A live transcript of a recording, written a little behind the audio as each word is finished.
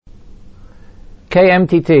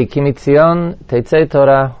KMTT, כי מציון תצא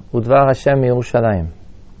תורה ודבר השם מירושלים.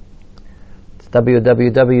 It's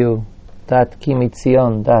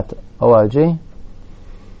www.kimitzion.org.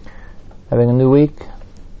 Having a new week.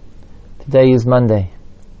 Today is Monday.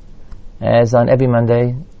 As on every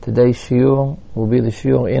Monday, today's shiur will be the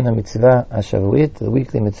shiur in the mitzvah HaShavuit, the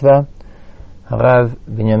weekly mitzvah, Harav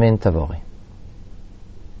Binyamin Tavori.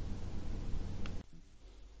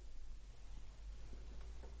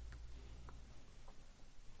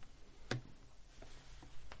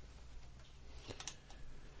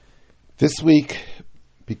 This week,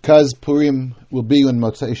 because Purim will be on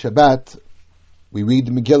Motzei Shabbat, we read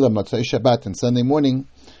the Megillah Motzei Shabbat and Sunday morning.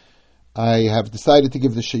 I have decided to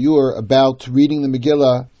give the shiur about reading the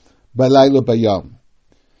Megillah Balayla Bayom.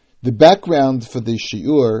 The background for the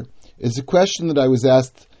shiur is a question that I was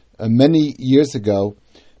asked many years ago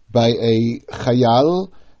by a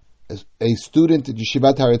chayal, a student at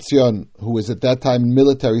Yeshivat Har Etzion, who was at that time in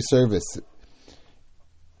military service.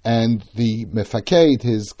 And the mefaked,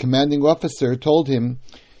 his commanding officer, told him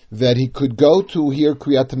that he could go to hear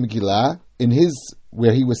Kriyat Megillah.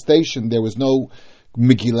 Where he was stationed, there was no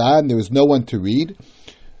Megillah and there was no one to read.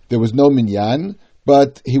 There was no minyan,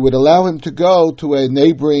 but he would allow him to go to a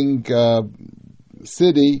neighboring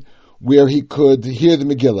city where he could hear the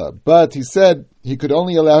Megillah. But he said he could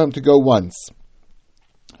only allow him to go once.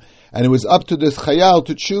 And it was up to this chayal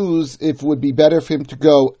to choose if it would be better for him to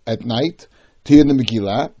go at night to hear the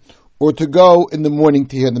Megillah, or to go in the morning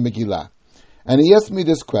to hear the Megillah. And he asked me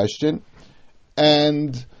this question,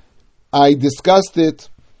 and I discussed it,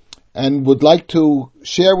 and would like to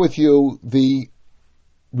share with you the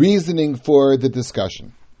reasoning for the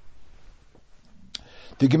discussion.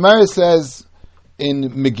 The Gemara says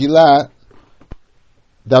in Megillah,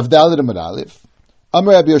 Daf Daled Amud Aleph,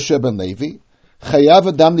 Amar Rabbi Yoshua ben Levi, Chayav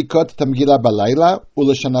Adam likot et Megillah balayla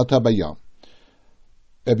u'lashanota bayom.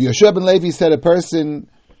 Rabbi Yoshua ben Levi said a person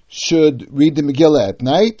should read the Megillah at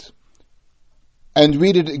night and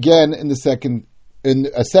read it again a second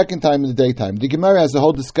time in the daytime. The Gemara has a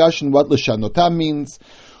whole discussion what Lashanota means,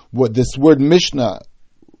 what this word Mishnah,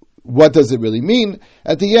 what does it really mean?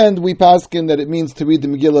 At the end, we paskin that it means to read the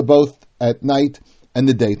Megillah both at night and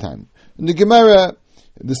the daytime. In the Gemara,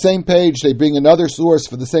 the same page, they bring another source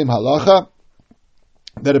for the same halacha,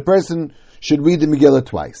 that a person should read the Megillah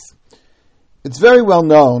twice. It's very well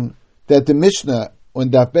known that the Mishnah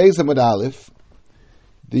on Daf Beis Amud Aleph,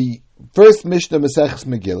 the first Mishnah Maseches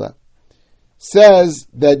Megillah, says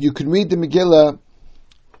that you can read the Megillah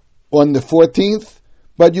on the 14th,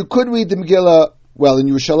 but you could read the Megillah, in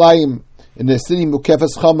Yerushalayim, in the city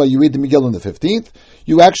Mukefes Chama, you read the Megillah on the 15th.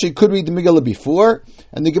 You actually could read the Megillah before,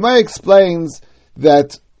 and the Gemara explains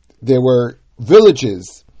that there were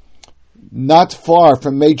villages not far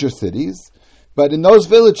from major cities, but in those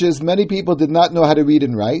villages, many people did not know how to read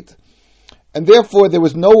and write, and therefore there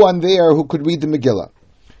was no one there who could read the Megillah.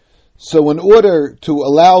 So in order to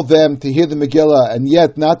allow them to hear the Megillah and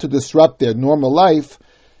yet not to disrupt their normal life,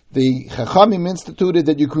 the Chachamim instituted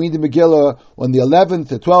that you can read the Megillah on the 11th,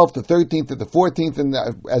 the 12th, the 13th, the 14th, and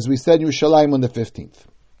as we said, Yerushalayim on the 15th.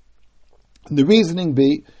 And the reasoning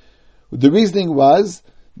was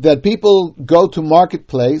that people go to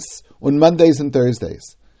marketplace on Mondays and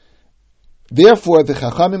Thursdays. Therefore, the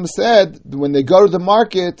Chachamim said, when they go to the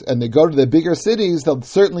market and they go to the bigger cities, they'll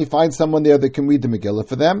certainly find someone there that can read the Megillah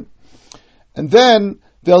for them. And then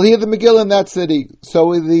they'll hear the Megillah in that city.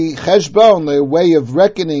 So the Cheshbon, the way of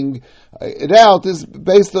reckoning it out, is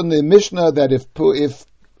based on the Mishnah that if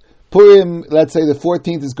Purim, let's say the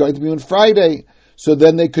 14th is going to be on Friday, so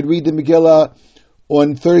then they could read the Megillah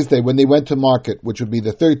on Thursday when they went to market, which would be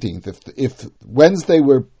the 13th. If Wednesday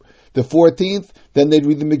were the 14th, then they'd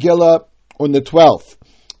read the Megillah on the 12th,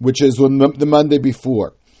 which is on the Monday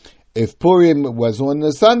before. If Purim was on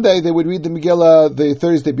a Sunday, they would read the Megillah the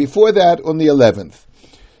Thursday before that on the 11th.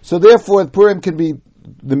 So therefore, the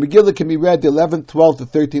Megillah can be read the 11th, 12th, the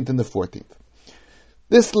 13th, and the 14th.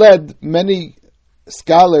 This led many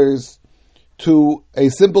scholars to a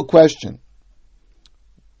simple question.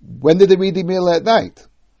 When did they read the Megillah at night?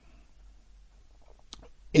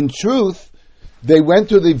 In truth, they went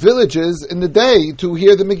to the villages in the day to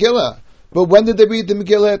hear the Megillah. But when did they read the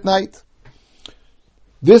Megillah at night?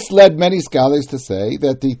 This led many scholars to say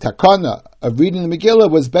that the takana of reading the Megillah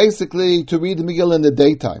was basically to read the Megillah in the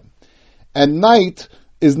daytime. And night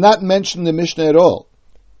is not mentioned in the Mishnah at all.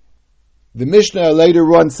 The Mishnah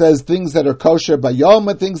later on says things that are kosher by Yom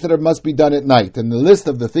and things that must be done at night. And the list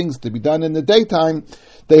of the things to be done in the daytime,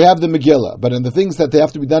 they have the Megillah. But in the things that they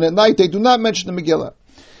have to be done at night, they do not mention the Megillah.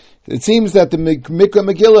 It seems that the Mikra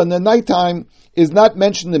Megillah in the nighttime is not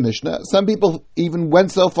mentioned in the Mishnah. Some people even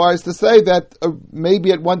went so far as to say that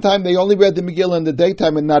maybe at one time they only read the Megillah in the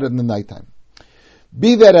daytime and not in the nighttime.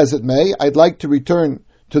 Be that as it may, I'd like to return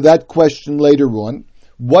to that question later on.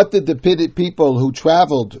 What did the people who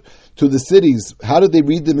traveled to the cities, how did they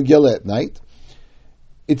read the Megillah at night?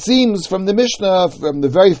 It seems from the Mishnah, from the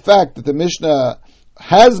very fact that the Mishnah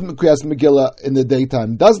has Kriyas Megillah in the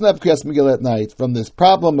daytime, doesn't have Kriyas Megillah at night, from this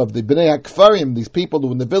problem of the Bnei HaKfarim, these people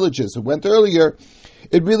who in the villages who went earlier,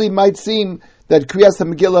 it really might seem that Kriyas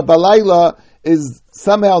Megillah Balayla is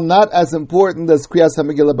somehow not as important as Kriyas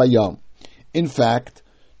Megillah Bayom. In fact,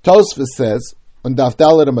 Tosfos says, on Daf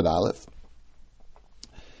Dalet Amud Aleph,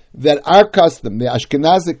 that our custom, the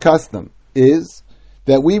Ashkenazic custom, is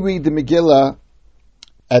that we read the Megillah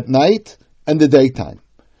at night and the daytime.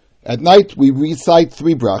 At night, we recite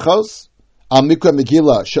 3 brachos, Al Mikra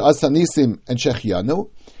Megillah, She'as Nisim, and Shechianu.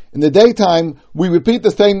 In the daytime, we repeat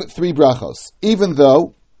the same 3 brachos, even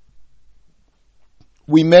though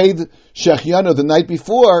we made Shechianu the night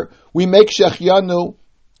before, we make Shechianu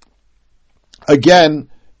again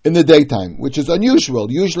in the daytime, which is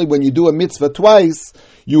unusual. Usually when you do a mitzvah twice,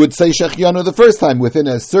 you would say Shechianu the first time within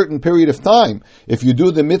a certain period of time. If you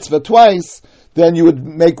do the mitzvah twice, then you would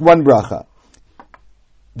make 1 bracha.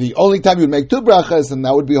 The only time you would make 2 brachas, and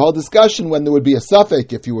that would be a whole discussion when there would be a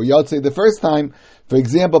suffix if you were Yotzei the first time, for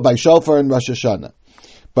example, by Shofar and Rosh Hashanah.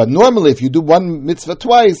 But normally, if you do 1 mitzvah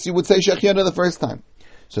twice, you would say Shechianu the first time.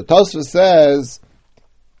 So Tosfos says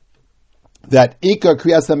that Ikar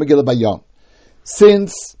Kriyas HaMegillah Bayom,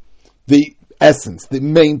 since the essence, the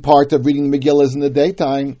main part of reading the Megillah is in the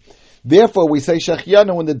daytime, therefore we say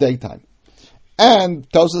Shechianu in the daytime. And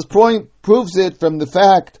Tosfos' point proves it from the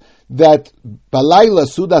fact that Balayla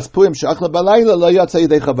Sudas Purim She'achla Balayla Lo Yatzei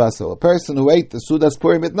Yedei Chavaso. A person who ate the Sudas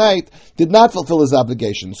Purim at night did not fulfill his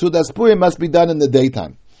obligation. Sudas Purim must be done in the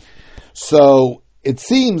daytime. So it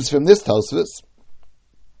seems from this Tosfos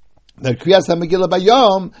that Kriyas HaMegillah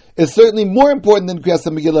Bayom is certainly more important than Kriyas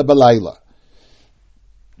HaMegillah Balayla.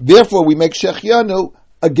 Therefore, we make Shechianu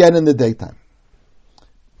again in the daytime.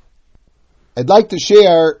 I'd like to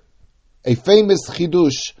share a famous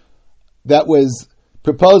chidush that was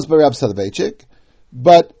proposed by Rav Soloveitchik,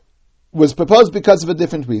 but was proposed because of a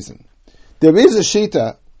different reason. There is a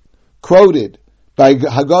shita quoted by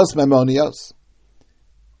Hagos Maimonios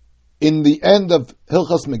in the end of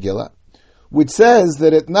Hilchos Megillah, which says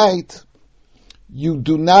that at night you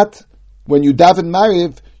do not, when you daven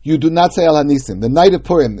Mariv, you do not say Al Hanisim. The night of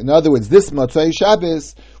Purim, in other words, this Motzei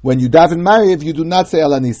Shabbos, when you daven Mariv, you do not say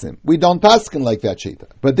Al Hanisim. We don't paskin like that shita,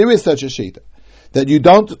 but there is such a shita that you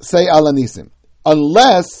don't say Al Hanisim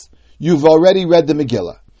unless you've already read the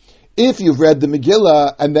Megillah. If you've read the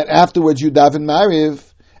Megillah and then afterwards you daven Mariv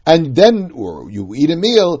and then, or you eat a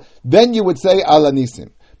meal, then you would say Al Hanisim.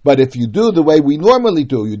 But if you do the way we normally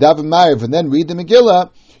do, you daven Mariv and then read the Megillah,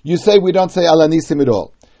 you say we don't say Al Hanisim at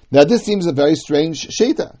all. Now this seems a very strange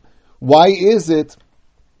shita. Why is it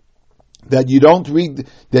that you don't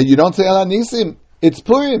say Al Hanisim? It's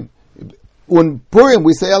Purim. On Purim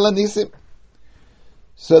we say Al Hanisim.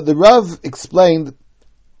 So the Rav explained,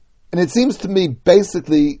 and it seems to me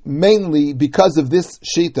basically mainly because of this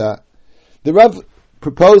shita, the Rav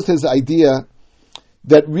proposed his idea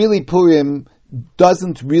that really Purim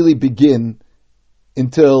doesn't really begin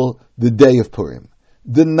until the day of Purim.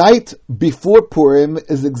 The night before Purim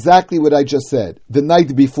is exactly what I just said, the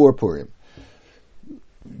night before Purim.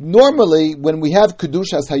 Normally, when we have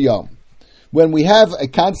Kedushas Hayom, when we have a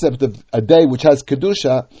concept of a day which has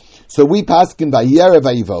Kedusha, so we paskin Vayerev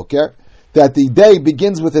Vayivoker, that the day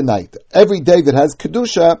begins with the night. Every day that has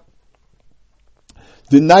Kedusha,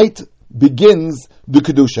 the night begins the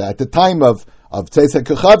Kedusha. At the time of Tzeitzei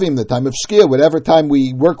Kechavim, the time of Shkia, whatever time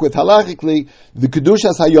we work with halachically, the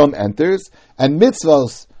Kedushas Hayom enters, and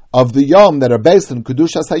mitzvahs of the Yom that are based on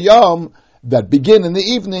Kedushas Hayom, that begin in the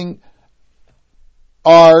evening,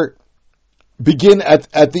 begin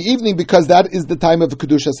at the evening, because that is the time of the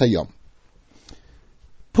Kedushas Hayom.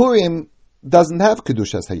 Purim doesn't have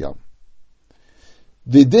Kedushas Hayom.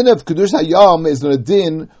 The din of Kedushas Hayom is not a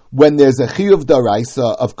din when there's a chiyuv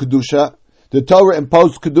daraisa of Kedusha. The Torah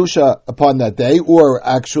imposed Kedusha upon that day, or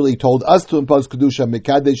actually told us to impose Kedusha,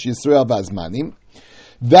 Mekadesh Yisrael Vazmanim.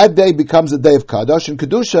 That day becomes a day of Kadosh, and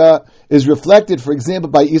Kedusha is reflected, for example,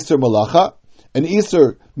 by Isur Malacha, an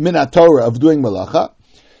Isur min Torah of doing Malacha.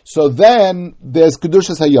 So then there's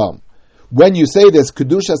Kedushas Hayom. When you say there's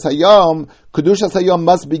Kedushas Hayom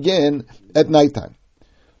must begin at nighttime.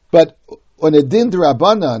 But on a din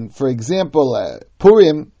d'Rabbanan, for example,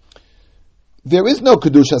 Purim, there is no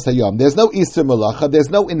Kedushas Hayom. There's no Isur Malacha. There's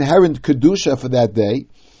no inherent Kedusha for that day.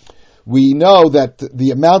 we know that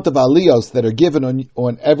the amount of aliyos that are given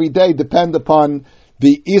on every day depend upon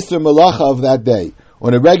the Easter Malacha of that day.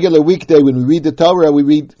 On a regular weekday, when we read the Torah, we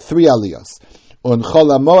read 3 aliyos. On Chol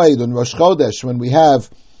HaMoed, on Rosh Chodesh, when we have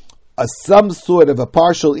some sort of a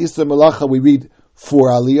partial Easter Malacha, we read 4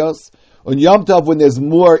 aliyos. On Yom Tov, when there's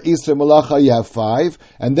more Easter Malacha, you have 5.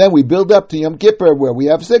 And then we build up to Yom Kippur, where we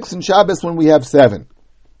have 6, and Shabbos, when we have 7.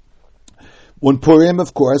 On Purim,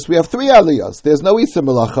 of course, we have 3 aliyos. There's no Easter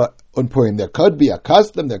Malacha on Purim. There could be a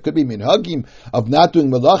custom, there could be minhagim of not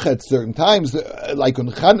doing Malacha at certain times. Like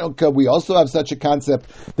on Chanukah, we also have such a concept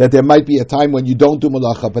that there might be a time when you don't do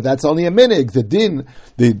Malacha, but that's only a minig. The din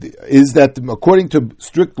is that, according to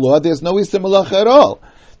strict law, there's no Easter Malacha at all.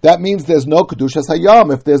 That means there's no Kedushas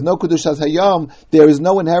Hayam. If there's no Kedushas Hayam, there is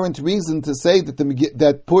no inherent reason to say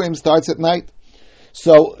that Purim starts at night.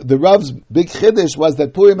 So the Rav's big chiddush was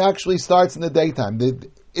that Purim actually starts in the daytime.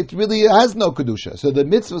 It really has no Kedusha. So the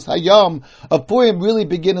mitzvahs Hayam of Purim really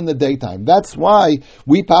begin in the daytime. That's why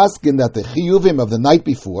we paskin that the chiyuvim of the night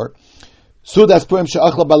before, Sudas Purim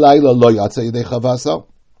she'achla balayla lo yatsa yidei chavaso.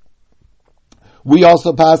 We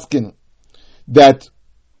also paskin that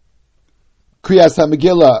Kriyas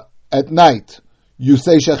HaMegillah at night, you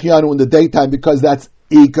say Shechianu in the daytime because that's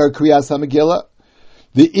Ikar Kriyas HaMegillah.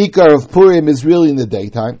 The Ikar of Purim is really in the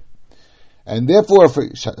daytime. And therefore, for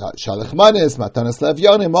Shalach Manis, Matanas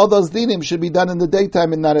Levyonim, all those dinim should be done in the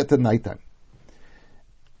daytime and not at the nighttime.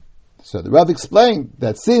 So the Rav explained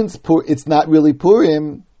that since it's not really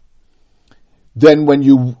Purim, then when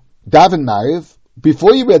you daven Mariv,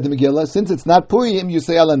 before you read the Megillah, since it's not Purim, you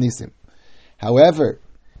say Ala Nisim. However,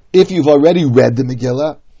 if you've already read the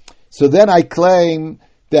Megillah, so then I claim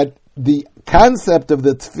that the concept of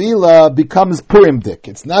the tefillah becomes Purim-dik.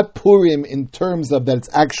 It's not Purim in terms of that it's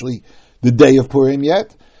actually the day of Purim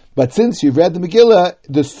yet, but since you've read the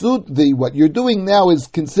Megillah, what you're doing now is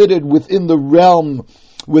considered within the realm,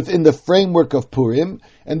 within the framework of Purim,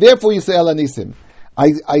 and therefore you say Ala Nisim.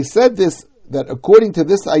 I said this, that according to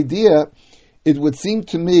this idea, it would seem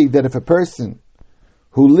to me that if a person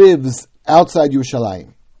who lives outside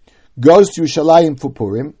Yerushalayim goes to Yerushalayim for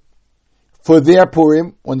Purim, for their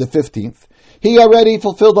Purim on the 15th, he already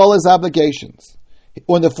fulfilled all his obligations.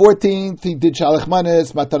 On the 14th, he did Shalach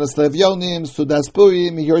Manis, Matanas Levyonim, Sudas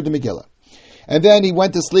Purim, he heard the Megillah. And then he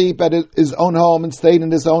went to sleep at his own home and stayed in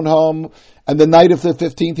his own home. And the night of the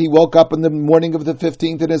 15th, he woke up in the morning of the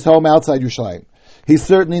 15th in his home outside Yerushalayim. He's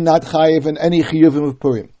certainly not chayiv in any chiyuvim of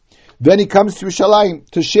Purim. Then he comes to Yerushalayim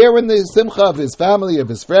to share in the simcha of his family, of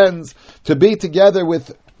his friends, to be together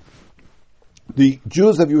with the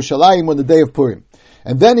Jews of Yerushalayim on the day of Purim.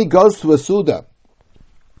 And then he goes to a Suda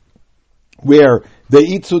where they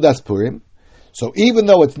eat Sudas Purim. So even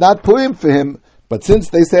though it's not Purim for him, but since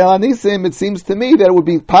they say Ala Nisim, it seems to me that it would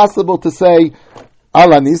be possible to say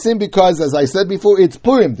Ala Nisim because, as I said before, it's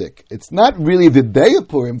Purim-dik. It's not really the day of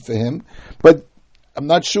Purim for him, but I'm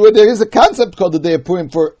not sure there is a concept called the day of Purim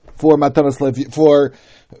for Matanas Levi, for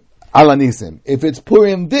Ala Nisim. If it's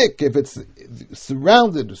Purim-dik, if it's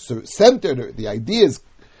surrounded, centered, or the idea is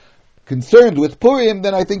concerned with Purim,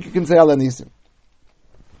 then I think you can say Ala Nisim.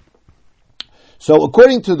 So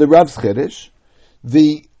according to the Rav's Chiddush,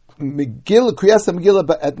 the Megillah, Kriyas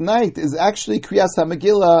HaMegillah at night is actually Kriyas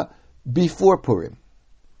HaMegillah before Purim.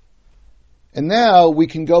 And now we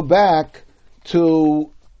can go back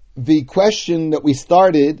to the question that we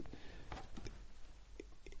started,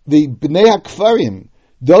 the Bnei HaKfarim,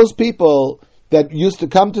 those people that used to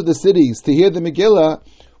come to the cities to hear the Megillah,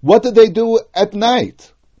 what did they do at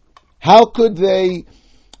night? How could they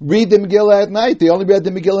read the Megillah at night? They only read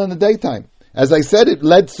the Megillah in the daytime. As I said, it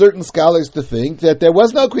led certain scholars to think that there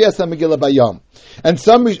was no Kriyas HaMegillah Bayom, and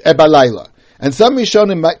some Balayla. And some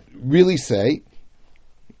Rishonim might really say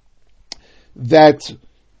that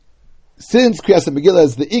since Kriyas HaMegillah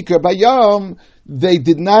is the Ikar Bayom, they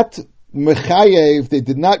did not mechayev, they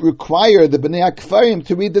did not require the Bnei HaKfarim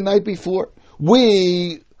to read the night before.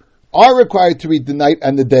 We are required to read the night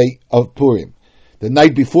and the day of Purim. The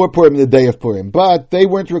night before Purim and the day of Purim. But they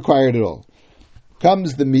weren't required at all.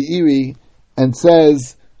 Comes the Meiri and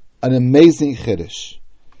says an amazing chiddush.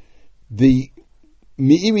 The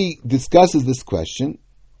Meiri discusses this question,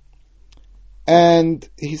 and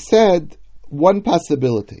he said one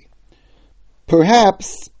possibility.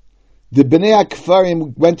 Perhaps the Bnei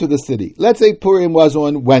HaKfarim went to the city. Let's say Purim was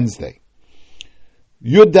on Wednesday.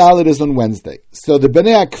 Yud Dalet is on Wednesday. So the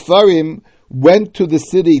Bnei HaKfarim went to the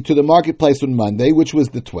city, to the marketplace on Monday, which was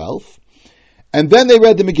the 12th, and then they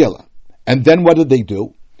read the Megillah. And then what did they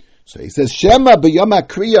do? So he says, Shema b'yom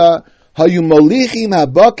hakriya hayu molichim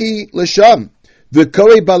habaki l'sham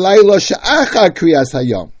v'korei balaylo she'achar kriyas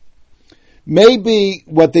hayom. maybe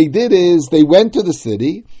what they did is they went to the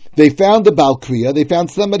city, they found the Baal Kriya, they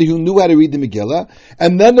found somebody who knew how to read the Megillah,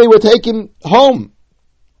 and then they were taken home.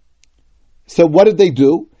 So what did they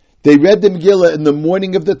do? They read the Megillah in the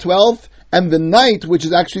morning of the 12th and the night, which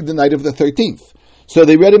is actually the night of the 13th. So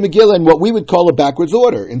they read a Megillah in what we would call a backwards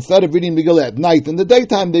order. Instead of reading Megillah at night in the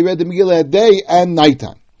daytime, they read the Megillah at day and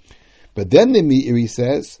nighttime. But then the Meiri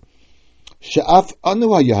says, Sha'af anu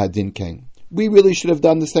hayahadin ken. We really should have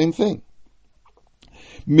done the same thing.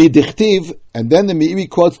 Midichtiv, and then the Meiri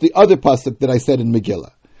quotes the other pasuk that I said in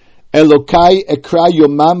Megillah. Elokai ekra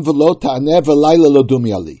yomam v'lo ta'aneh v'layla lo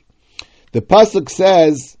dumi ali. The pasuk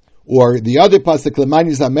says, or the other pasuk,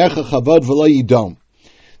 Lemani zamercha chavod v'lo yidom.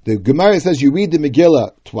 The Gemara says you read the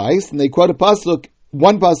Megillah twice, and they quote a pasuk,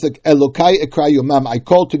 one pasuk, Elokai ekra yomam, I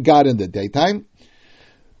call to God in the daytime,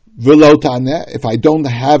 v'lo ta'aneh, if I don't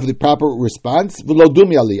have the proper response, v'lo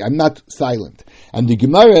dumi ali, I'm not silent. And the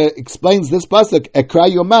Gemara explains this pasuk, ekra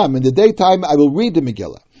yomam, in the daytime I will read the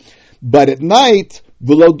Megillah. But at night,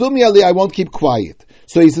 v'lo dumi ali, I won't keep quiet.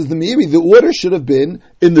 So he says, the Meiri, the order should have been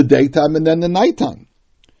in the daytime and then the nighttime.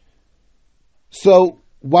 So,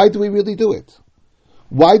 why do we really do it?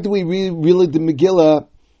 Why do we really the Megillah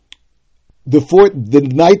the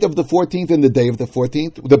night of the 14th and the day of the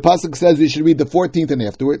 14th? The pasuk says we should read the 14th and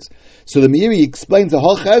afterwards. So the Meiri explains the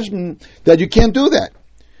whole cheshbon that you can't do that.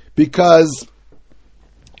 Because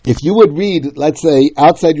if you would read, let's say,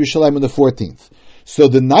 outside Yerushalayim on the 14th, so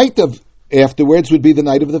the night of afterwards would be the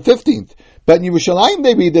night of the 15th. But in Yerushalayim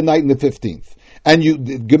they read the night in the 15th. And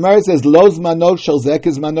the Gemara says, Lo zmano shel zeh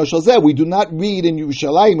k'zmano shel zeh. We do not read in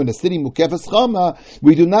Yerushalayim, in a city mukefes chama,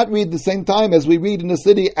 we do not read the same time as we read in a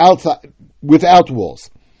city outside, without walls.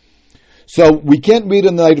 So we can't read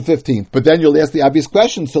on the night of 15th. But then you'll ask the obvious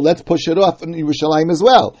question, so let's push it off in Yerushalayim as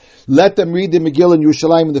well. Let them read the Megillah in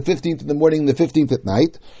Yerushalayim on the 15th in the morning and the 15th at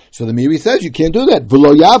night. So the Meiri says you can't do that.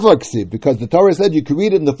 V'lo yavar ksiv, because the Torah said you could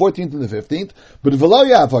read it on the 14th and the 15th, but v'lo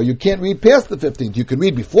yavar, you can't read past the 15th. You can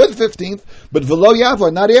read before the 15th, but v'lo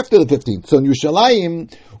yavar, not after the 15th. So in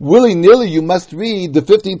Yerushalayim, willy-nilly, you must read the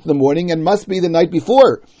 15th in the morning and must be the night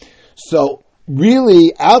before. So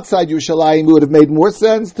really, outside Yerushalayim, it would have made more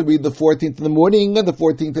sense to read the 14th in the morning and the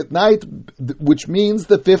 14th at night, which means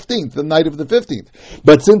the 15th, the night of the 15th.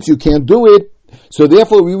 But since you can't do it, so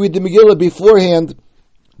therefore we read the Megillah beforehand,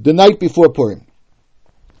 the night before Purim.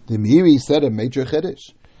 The Meiri said a major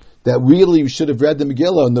chiddush, that really you should have read the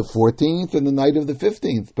Megillah on the 14th and the night of the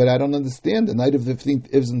 15th, but I don't understand, the night of the 15th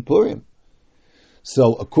isn't Purim.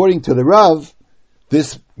 So according to the Rav,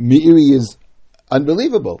 this Meiri is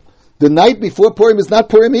unbelievable. The night before Purim is not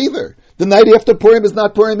Purim either. The night after Purim is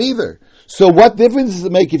not Purim either. So what difference does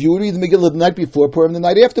it make if you read the Megillah the night before Purim, the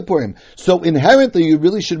night after Purim? So inherently you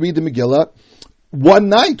really should read the Megillah one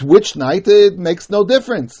night. Which night? It makes no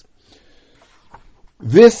difference.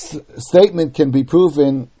 This statement can be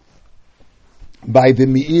proven by the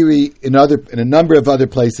Meiri in a number of other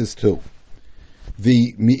places too.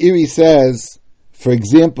 The Meiri says, for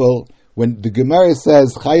example, when the Gemara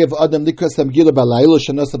says, Chayav Adam Nikras HaMegillah Balaylo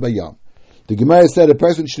Shanasa Bayam, the Gemara said a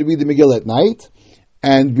person should read the Megillah at night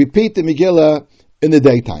and repeat the Megillah in the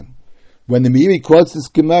daytime. When the Meiri quotes this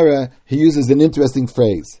Gemara, he uses an interesting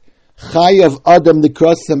phrase. Chayav Adam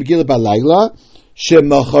Nikras HaMegillah Balayla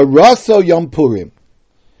Shemacharaso Yom Purim.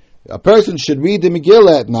 A person should read the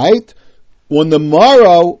Megillah at night. On the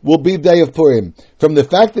morrow will be the day of Purim. From the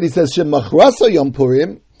fact that he says Shemacharaso Yom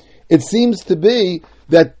Purim, it seems to be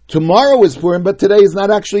that tomorrow is Purim, but today is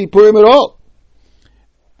not actually Purim at all.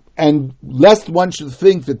 And lest one should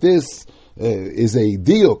think that this is a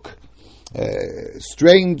diuk,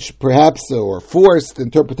 strange perhaps or forced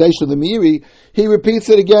interpretation of the Meiri, he repeats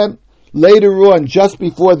it again. Later on, just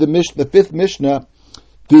before the fifth Mishnah,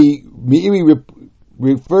 the Meiri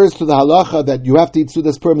refers to the halacha that you have to eat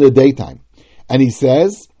Sudas Purim in the daytime. And he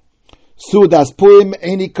says, Sudas Purim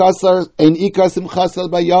ein ikar simchas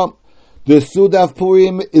bayam. The Suda of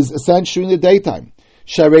Purim is essentially in the daytime.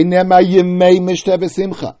 Sharei nema yemei mishteh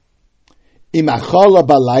v'simcha. Im achala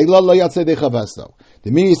balayla lo yatzeh dechavasa.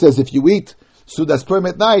 The Meiri says if you eat Sudas Purim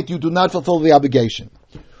at night, you do not fulfill the obligation.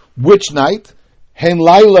 Which night? Hein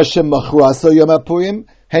layla shemachraso yom HaPurim,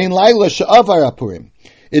 hein layla she'avar HaPurim.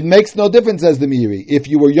 It makes no difference, says the Meiri. If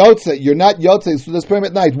you were Yotzei, you're not Yotzei Sudas Purim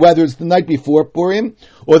at night, whether it's the night before Purim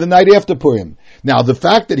or the night after Purim. Now, the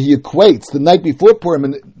fact that he equates the night before Purim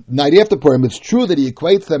and the night after Purim, it's true that he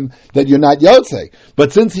equates them that you're not Yotzei.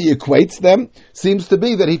 But since he equates them, seems to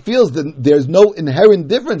be that he feels that there's no inherent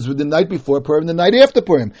difference with the night before Purim and the night after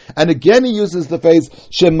Purim. And again he uses the phrase,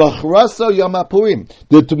 Shemachraso Yom HaPurim.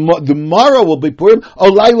 The morrow will be Purim,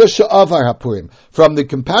 Olayla She'avar HaPurim. From the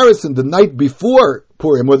comparison, the night before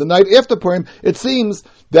Purim or the night after Purim, it seems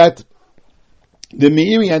that the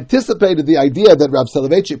Meiri anticipated the idea that Rav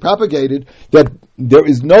Soloveitchik propagated, that there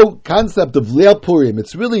is no concept of Leil Purim.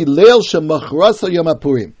 It's really Leil Shemachrasa Yom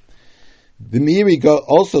HaPurim. The Meiri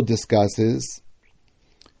also discusses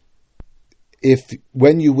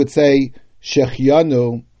when you would say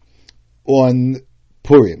Shechianu on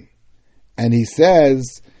Purim, and he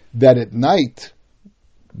says that at night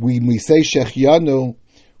when we say Shechianu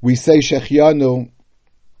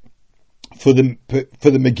for the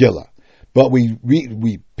Megillah. But we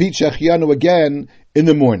repeat Shechianu again in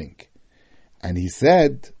the morning. And he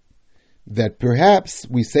said that perhaps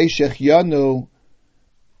we say Shechianu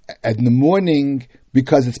in the morning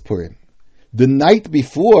because it's Purim. The night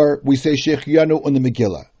before, we say Shechianu on the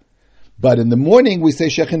Megillah. But in the morning, we say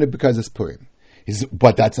Shechianu because it's Purim.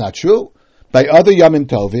 But that's not true. By other Yamim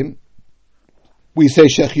Tovim, we say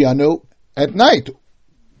Shechianu at night.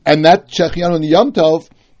 And that Shechianu on the Yom Tov,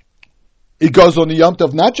 it goes on the Yom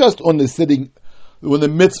Tov, not just on the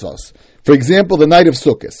mitzvahs. For example, the night of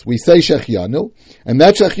Sukkot, we say Shechianu, and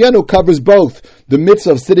that Shechianu covers both the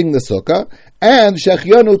mitzvah of sitting in the Sukkah and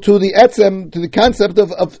Shechianu to the etzem, to the concept of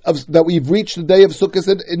that we've reached the day of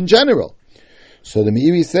Sukkot in general. So the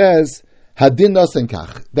Meiri says, Hadin nosen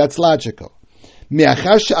kach. That's logical.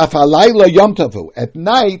 Mi'achar she'af halayla Yom Tovu. At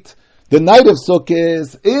night, the night of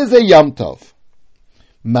Sukkot is a Yom Tov.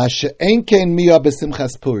 Ma she'en ken miya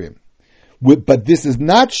b'simchas Purim. But this is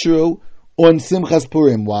not true on Simchas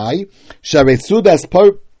Purim. Why? Because,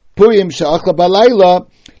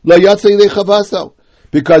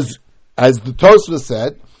 as the Tosfos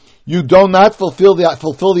said, you do not fulfill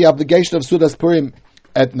the obligation of Sudas Purim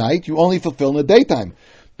at night. You only fulfill in the daytime.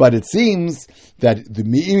 But it seems that the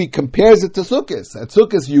Meiri compares it to Sukkot. At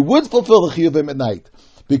Sukkot, you would fulfill the Chiyuvim at night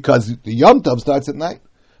because the Yom Tov starts at night.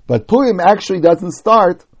 But Purim actually doesn't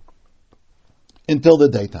start until the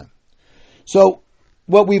daytime. So,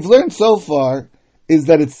 what we've learned so far is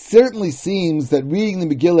that it certainly seems that reading the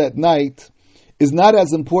Megillah at night is not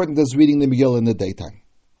as important as reading the Megillah in the daytime.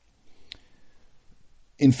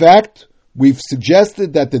 In fact, we've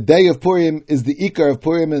suggested that the day of Purim is the Ikar of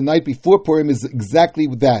Purim, and the night before Purim is exactly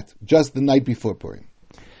that, just the night before Purim.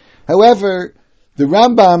 However, the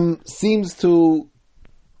Rambam seems to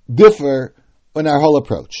differ on our whole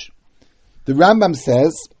approach. The Rambam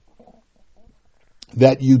says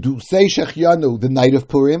that you do say Shechianu the night of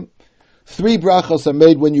Purim. 3 brachos are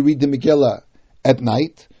made when you read the Megillah at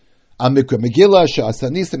night. Amikra Megillah,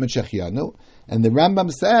 Sha'asanisim, and Shechianu. And the Rambam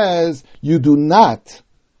says you do not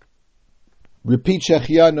repeat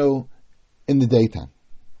Shechianu in the daytime.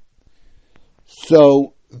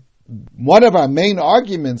 So, one of our main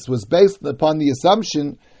arguments was based upon the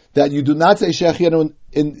assumption that you do not say Shechianu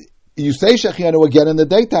you say Shechianu again in the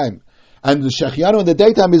daytime. And the Shechianu in the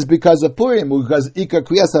daytime is because of Purim, because Ikar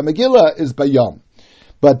Kriyas HaMegillah is Bayom.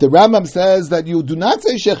 But the Rambam says that you do not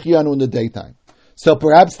say Shechianu in the daytime. So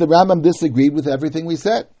perhaps the Rambam disagreed with everything we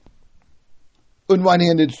said. On one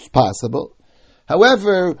hand, it's possible.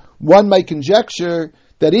 However, one might conjecture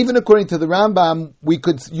that even according to the Rambam, we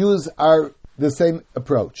could use the same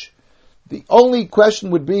approach. The only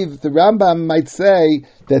question would be that the Rambam might say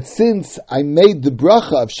that since I made the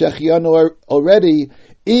bracha of Shechianu already,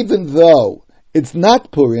 even though it's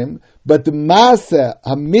not Purim, but the Maaseh,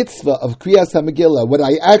 a mitzvah of Kriyas HaMegillah, what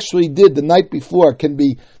I actually did the night before, can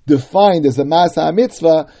be defined as a Maaseh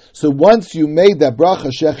mitzvah. So once you made that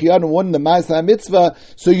bracha Shechianu on the Maaseh mitzvah,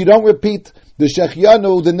 so you don't repeat the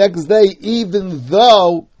Shechianu the next day, even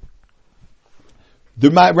though the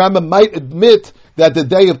Rambam might admit that the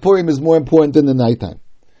day of Purim is more important than the nighttime.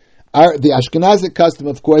 The Ashkenazic custom,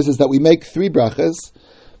 of course, is that we make 3 brachas.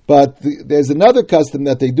 But there's another custom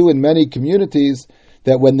that they do in many communities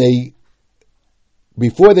that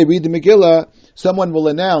before they read the Megillah, someone will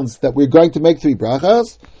announce that we're going to make 3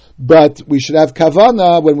 brachas, but we should have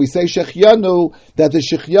kavana when we say Shechianu, that the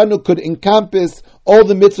Shechianu could encompass all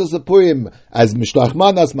the mitzvahs of Purim, as Mishlach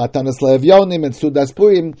Manas, Matanas Le'evyonim, and Sudas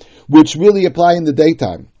Purim, which really apply in the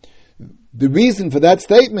daytime. The reason for that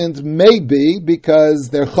statement may be because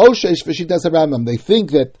they're choshesh v'shitas Rambam. They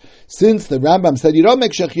think that since the Rambam said you don't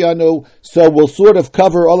make Shechianu, so we'll sort of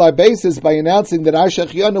cover all our bases by announcing that our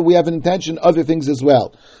Shechianu we have an intention other things as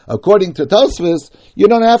well. According to Tosfos, you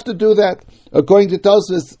don't have to do that. According to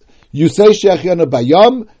Tosfos, you say Shechianu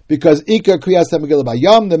Bayom because Ikar Kriyas HaMegillah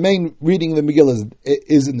Bayom. The main reading of the Megillah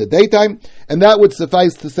is in the daytime, and that would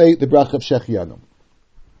suffice to say the bracha of Shechianu.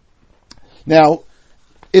 Now,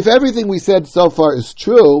 if everything we said so far is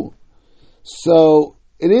true, so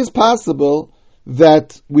it is possible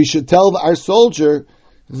that we should tell our soldier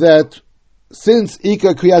that since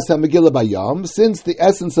Ika Kriyas HaMegillah Bayam, since the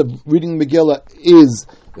essence of reading Megillah is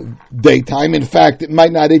daytime, in fact, it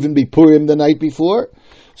might not even be Purim the night before,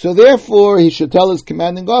 so therefore he should tell his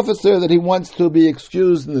commanding officer that he wants to be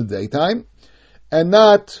excused in the daytime and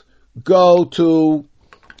not go to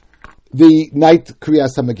the night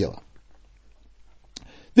Kriyas HaMegillah.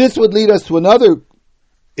 This would lead us to another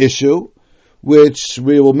issue, which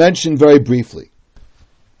we will mention very briefly.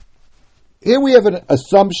 Here we have an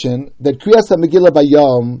assumption that Kriyas HaMegillah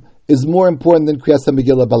Bayom is more important than Kriyas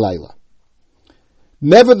HaMegillah Balayla.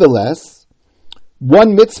 Nevertheless,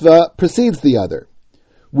 one mitzvah precedes the other.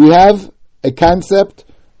 We have a concept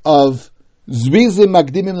of Zvizim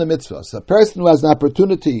Magdimim LeMitzvah. So a person who has an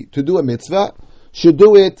opportunity to do a mitzvah should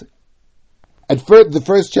do it at the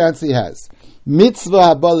first chance he has.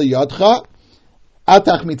 Mitzvah haba liyodcha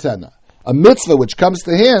atach mitzana. A mitzvah which comes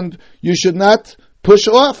to hand, you should not push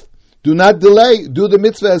off. Do not delay. Do the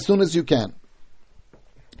mitzvah as soon as you can.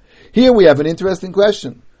 Here we have an interesting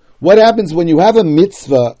question. What happens when you have a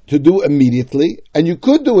mitzvah to do immediately, and you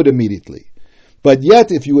could do it immediately, but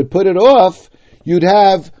yet if you would put it off, you'd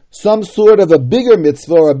have some sort of a bigger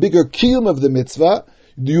mitzvah or a bigger kiyum of the mitzvah.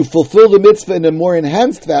 You fulfill the mitzvah in a more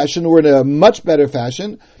enhanced fashion or in a much better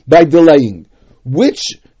fashion by delaying. Which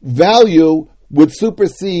value would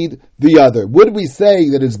supersede the other? Would we say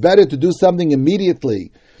that it's better to do something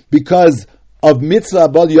immediately because of mitzvah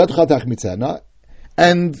bal yodcha tach mitzana,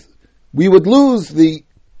 and we would lose the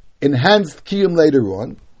enhanced kiyum later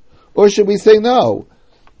on? Or should we say no?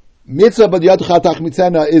 Mitzvah bal yodcha tach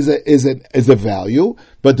mitzana is a value,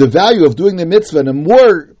 but the value of doing the mitzvah in a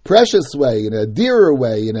more precious way, in a dearer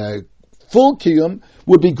way, in a full kiyum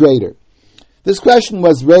would be greater. This question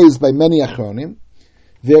was raised by many achronim.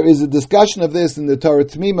 There is a discussion of this in the Torah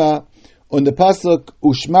Tmima on the pasuk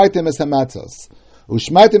Ushmartem es hamatzos.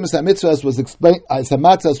 Ushmartem es hamitzvos was explained as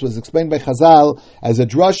hamatzos was explained by Chazal as a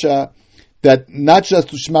drasha that not just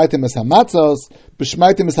Ushmartem es hamatzos, but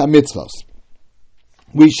Ushmartem es hamitzvos.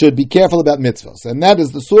 We should be careful about mitzvos, and that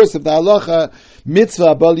is the source of the halacha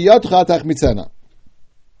mitzvah bal yodcha tach mitzana.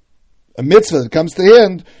 A mitzvah that comes to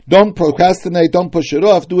hand, don't procrastinate, don't push it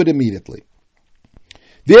off, do it immediately.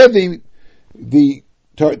 There, the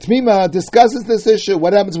Torah Tmima discusses this issue.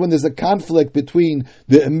 What happens when there's a conflict between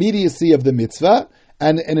the immediacy of the mitzvah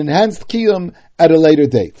and an enhanced kiyum at a later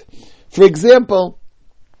date? For example,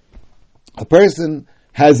 a person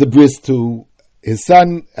has a bris to his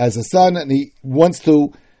son, as a son, and he wants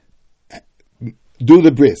to do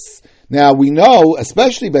the bris. Now, we know,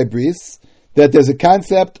 especially by bris, that there's a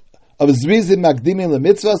concept of zvizim magdimim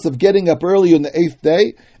lemitzvahs, of getting up early on the 8th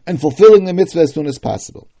day and fulfilling the mitzvah as soon as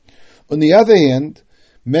possible. On the other hand,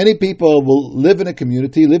 many people will live in a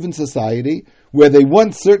community, live in society, where they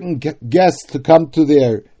want certain guests to come to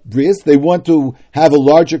their bris. They want to have a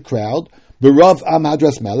larger crowd. B'rav am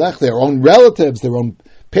hadras melech, their own relatives, their own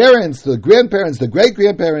parents, the grandparents, the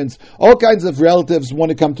great-grandparents, all kinds of relatives want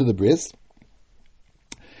to come to the bris.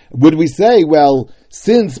 Would we say, well,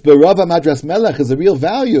 since B'rav am hadras melech is a real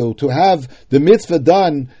value, to have the mitzvah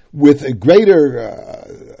done with a greater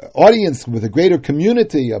audience, with a greater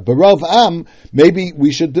community, a B'rav am, maybe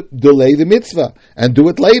we should delay the mitzvah and do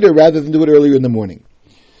it later rather than do it earlier in the morning.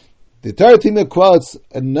 The Torah Tmima quotes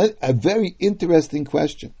a very interesting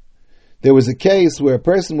question. There was a case where a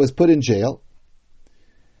person was put in jail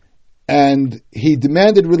and he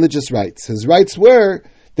demanded religious rights. His rights were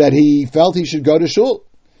that he felt he should go to shul.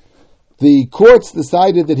 The courts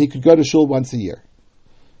decided that he could go to shul once a year.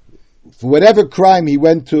 For whatever crime he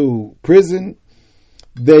went to prison,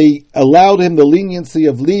 they allowed him the leniency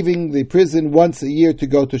of leaving the prison once a year to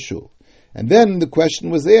go to shul. And then the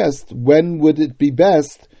question was asked, when would it be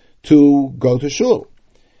best to go to shul?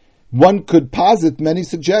 One could posit many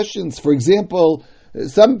suggestions. For example,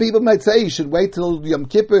 some people might say you should wait till Yom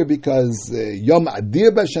Kippur because Yom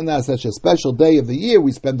Adir B'Shana, such a special day of the year,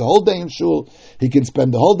 we spend the whole day in shul. He can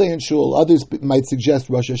spend the whole day in shul. Others might suggest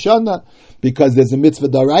Rosh Hashanah because there's a mitzvah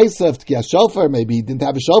daraisa of Tkiyah Shofar. Maybe he didn't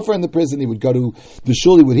have a shofar in the prison. He would go to the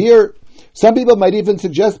shul, he would hear. Some people might even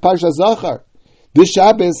suggest Parsha Zachar. This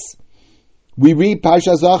Shabbos, we read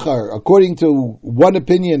Parsha Zachar. According to one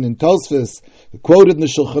opinion in Tosfos, quoted in the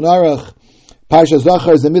Shulchan Aruch, Parsha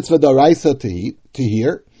Zachar is a mitzvah daraisa to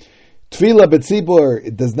hear. Tefillah b'tzibur,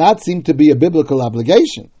 it does not seem to be a biblical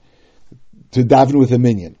obligation to daven with a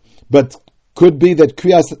minyan, but could be that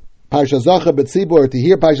Kriyas Parsha Zachar b'tzibur, to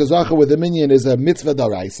hear Parsha Zachar with a minyan, is a mitzvah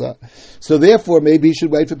daraisa. So therefore, maybe he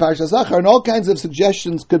should wait for Parsha Zachar, and all kinds of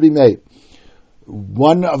suggestions could be made.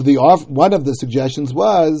 One of the suggestions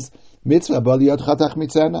was mitzvah bal yodcha tach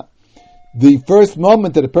mitzana. The first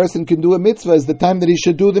moment that a person can do a mitzvah is the time that he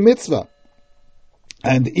should do the mitzvah.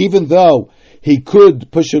 And even though he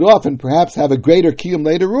could push it off and perhaps have a greater kiyum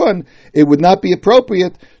later on, it would not be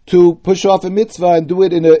appropriate to push off a mitzvah and do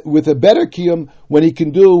it with a better kiyum when he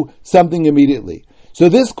can do something immediately. So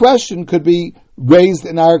this question could be raised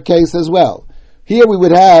in our case as well. Here we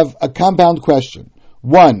would have a compound question.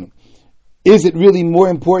 One, is it really more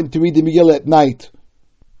important to read the Megillah at night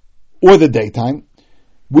or the daytime?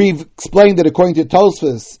 We've explained that according to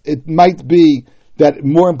Tosfos, it might be that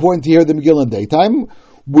more important to hear the Megillah in daytime.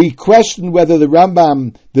 We question whether the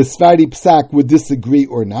Rambam, the Sfardi Psak, would disagree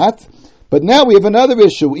or not. But now we have another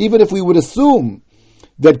issue. Even if we would assume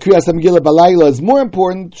that Kriyas HaMegillah Balayla is more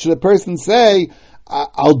important, should a person say,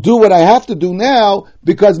 I'll do what I have to do now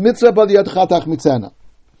because mitzvah b'liyot chatach mitzana.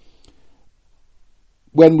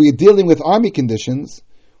 When we're dealing with army conditions,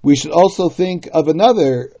 we should also think of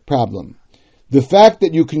another problem. The fact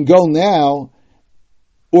that you can go now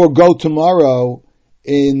or go tomorrow,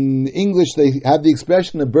 in English they have the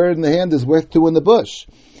expression, a bird in the hand is worth two in the bush.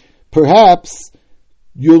 Perhaps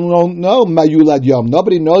you don't know Mayulad Yom.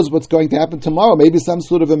 Nobody knows what's going to happen tomorrow. Maybe some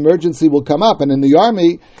sort of emergency will come up. And in the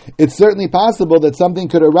army, it's certainly possible that something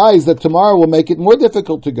could arise that tomorrow will make it more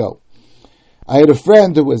difficult to go. I had a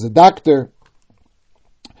friend who was a doctor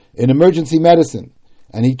in emergency medicine,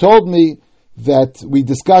 and he told me that we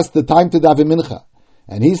discussed the time to daven mincha.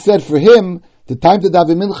 And he said for him, the time to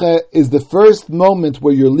daven mincha is the first moment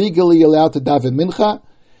where you're legally allowed to daven mincha,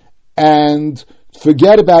 and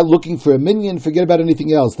forget about looking for a minyan, forget about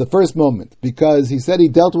anything else, the first moment. Because he said he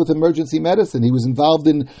dealt with emergency medicine. He was involved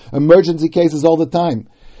in emergency cases all the time.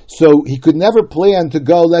 So he could never plan to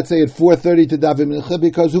go, let's say, at 4:30 to daven mincha,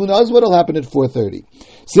 because who knows what will happen at 4:30.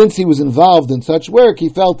 Since he was involved in such work, he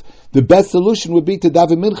felt the best solution would be to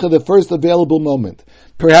daven mincha the first available moment.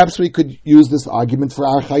 Perhaps we could use this argument for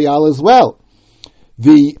our chayal as well.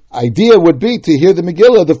 The idea would be to hear the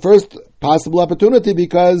Megillah the first possible opportunity,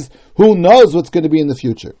 because who knows what's going to be in the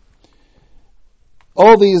future.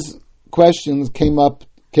 All these questions came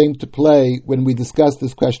to play when we discussed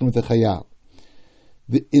this question with the chayal.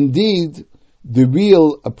 Indeed, the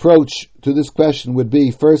real approach to this question would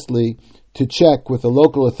be, firstly, to check with the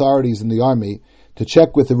local authorities in the army, to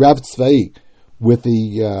check with the Rav Tzvai, with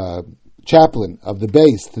the chaplain of the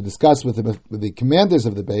base, to discuss with the commanders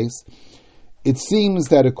of the base. It seems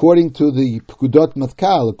that according to the Pekudot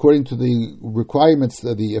Matkal, according to the requirements,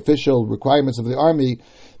 the official requirements of the army,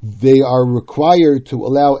 they are required to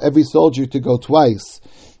allow every soldier to go twice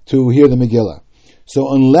to hear the Megillah.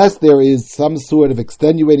 So unless there is some sort of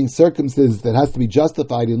extenuating circumstance that has to be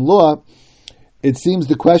justified in law, it seems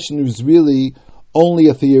the question is really only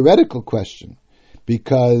a theoretical question,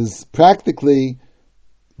 because practically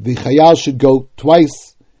the chayal should go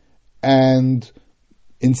twice and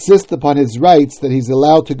insist upon his rights that he's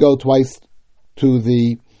allowed to go twice to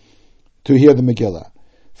hear the Megillah.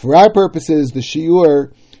 For our purposes, the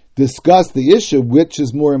shiur discussed the issue, which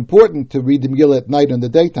is more important, to read the Megillah at night or in the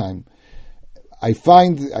daytime. I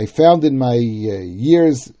found in my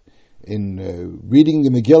years in reading the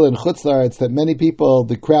Megillah in Chutz La'aretz that many people,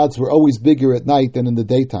 the crowds were always bigger at night than in the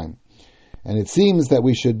daytime. And it seems that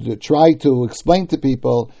we should try to explain to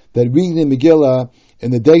people that reading the Megillah in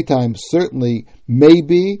the daytime certainly may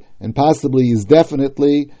be, and possibly is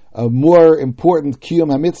definitely, a more important Kiyum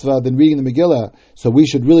HaMitzvah than reading the Megillah. So we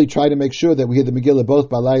should really try to make sure that we hear the Megillah both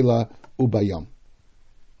Balayla ubayom.